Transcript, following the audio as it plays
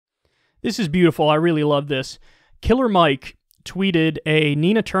This is beautiful. I really love this. Killer Mike tweeted a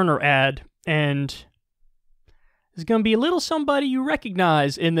Nina Turner ad, and there's going to be a little somebody you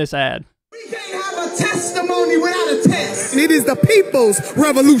recognize in this ad. We can't have a testimony without a test. And it is the people's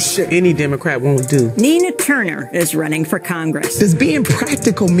revolution. Any Democrat won't do. Nina Turner is running for Congress. Does being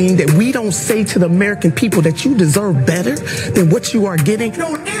practical mean that we don't say to the American people that you deserve better than what you are getting?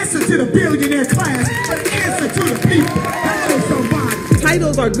 Don't answer to the billionaire class, but answer to the people. Hello, somebody.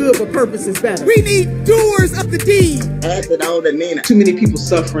 Titles are good, but purpose is better. We need doers of the deed. Pass it on to Nina. Too many people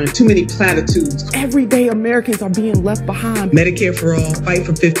suffering, too many platitudes. Everyday Americans are being left behind. Medicare for all, fight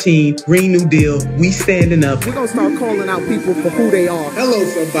for 15, Green New Deal, we standing up. We're going to start calling out people for who they are. Hello,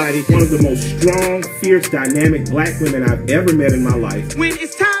 somebody. One of the most strong, fierce, dynamic black women I've ever met in my life. When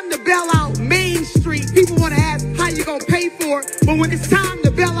it's time to bail out Main Street, people want to ask how you going to pay for it. But when it's time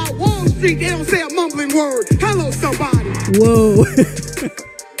to bail out Wall Street, they don't say a mumbling word. Hello, somebody. Whoa.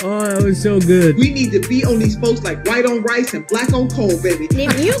 Oh, that was so good. We need to be on these folks like white on rice and black on coal, baby.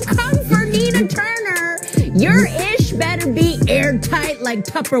 If you come for Nina Turner, your ish better be airtight like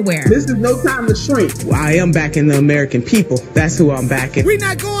Tupperware. This is no time to shrink. Well, I am backing the American people. That's who I'm backing. We're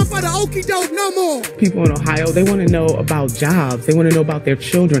not going for the okie doke no more. People in Ohio, they want to know about jobs. They want to know about their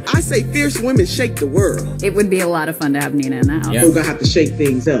children. I say fierce women shake the world. It would be a lot of fun to have Nina in the house. We're going to have to shake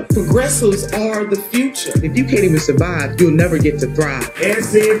things up. Progressives are the future. If you can't even survive, you'll never get to thrive.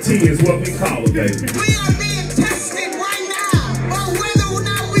 SNT is what we call it, baby. We are being tested right now on whether or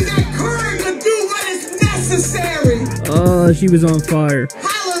not we got courage to do what is necessary. Oh, she was on fire.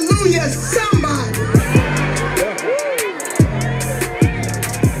 Hallelujah, somebody.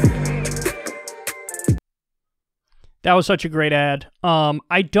 That was such a great ad.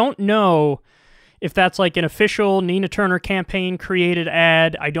 I don't know if that's like an official Nina Turner campaign created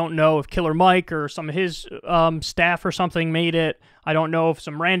ad. I don't know if Killer Mike or some of his staff or something made it. I don't know if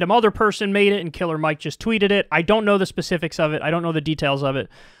some random other person made it and Killer Mike just tweeted it. I don't know the specifics of it. I don't know the details of it.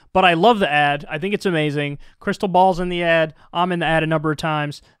 But I love the ad. I think it's amazing. Crystal Ball's in the ad. I'm in the ad a number of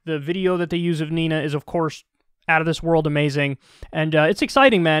times. The video that they use of Nina is, of course, out of this world amazing. And it's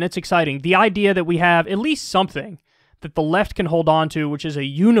exciting, man. It's exciting. The idea that we have at least something that the left can hold on to, which is a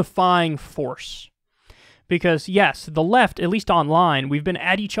unifying force. Because, yes, the left, at least online, we've been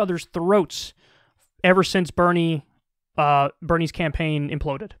at each other's throats ever since Bernie's campaign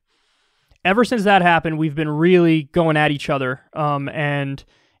imploded. Ever since that happened, we've been really going at each other, and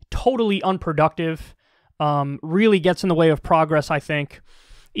totally unproductive, really gets in the way of progress, I think,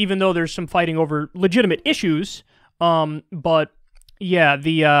 even though there's some fighting over legitimate issues. But, yeah,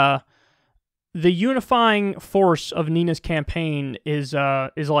 the unifying force of Nina's campaign is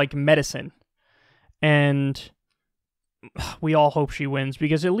like medicine. And we all hope she wins,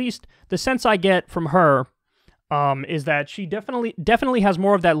 because at least the sense I get from her is that she definitely has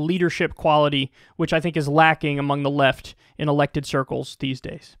more of that leadership quality, which I think is lacking among the left in elected circles these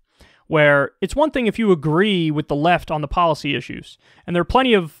days. Where it's one thing if you agree with the left on the policy issues, and there are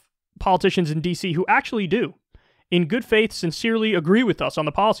plenty of politicians in D.C. who actually do, in good faith, sincerely agree with us on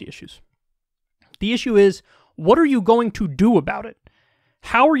the policy issues. The issue is, what are you going to do about it?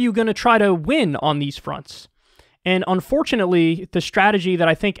 How are you going to try to win on these fronts? And unfortunately, the strategy that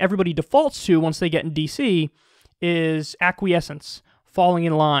I think everybody defaults to once they get in D.C. is acquiescence, falling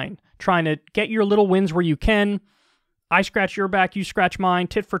in line, trying to get your little wins where you can. I scratch your back, you scratch mine,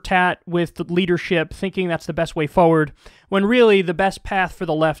 tit for tat with the leadership, thinking that's the best way forward, when really the best path for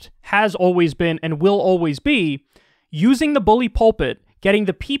the left has always been and will always be using the bully pulpit, getting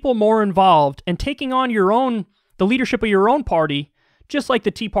the people more involved, and taking on the leadership of your own party, just like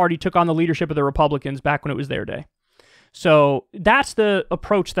the Tea Party took on the leadership of the Republicans back when it was their day. So that's the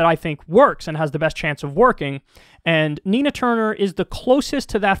approach that I think works and has the best chance of working. And Nina Turner is the closest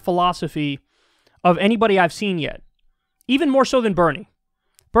to that philosophy of anybody I've seen yet. Even more so than Bernie.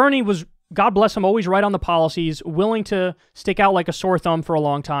 Bernie was, God bless him, always right on the policies, willing to stick out like a sore thumb for a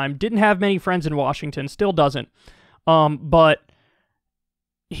long time, didn't have many friends in Washington, still doesn't. But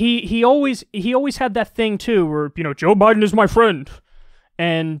he always had that thing too, where, Joe Biden is my friend.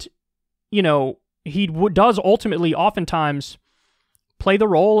 And, he does ultimately oftentimes play the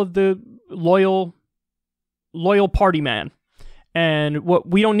role of the loyal party man. And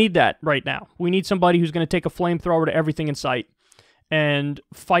we don't need that right now. We need somebody who's going to take a flamethrower to everything in sight and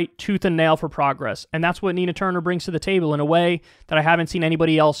fight tooth and nail for progress. And that's what Nina Turner brings to the table in a way that I haven't seen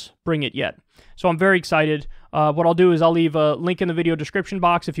anybody else bring it yet. So I'm very excited. What I'll do is I'll leave a link in the video description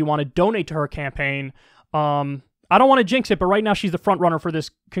box if you want to donate to her campaign. I don't want to jinx it, but right now she's the front runner for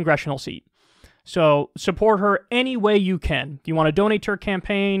this congressional seat. So support her any way you can. You want to donate to her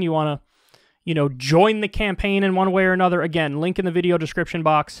campaign, you want to, join the campaign in one way or another. Again, link in the video description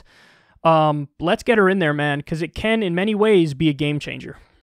box. Let's get her in there, man, because it can, in many ways, be a game changer.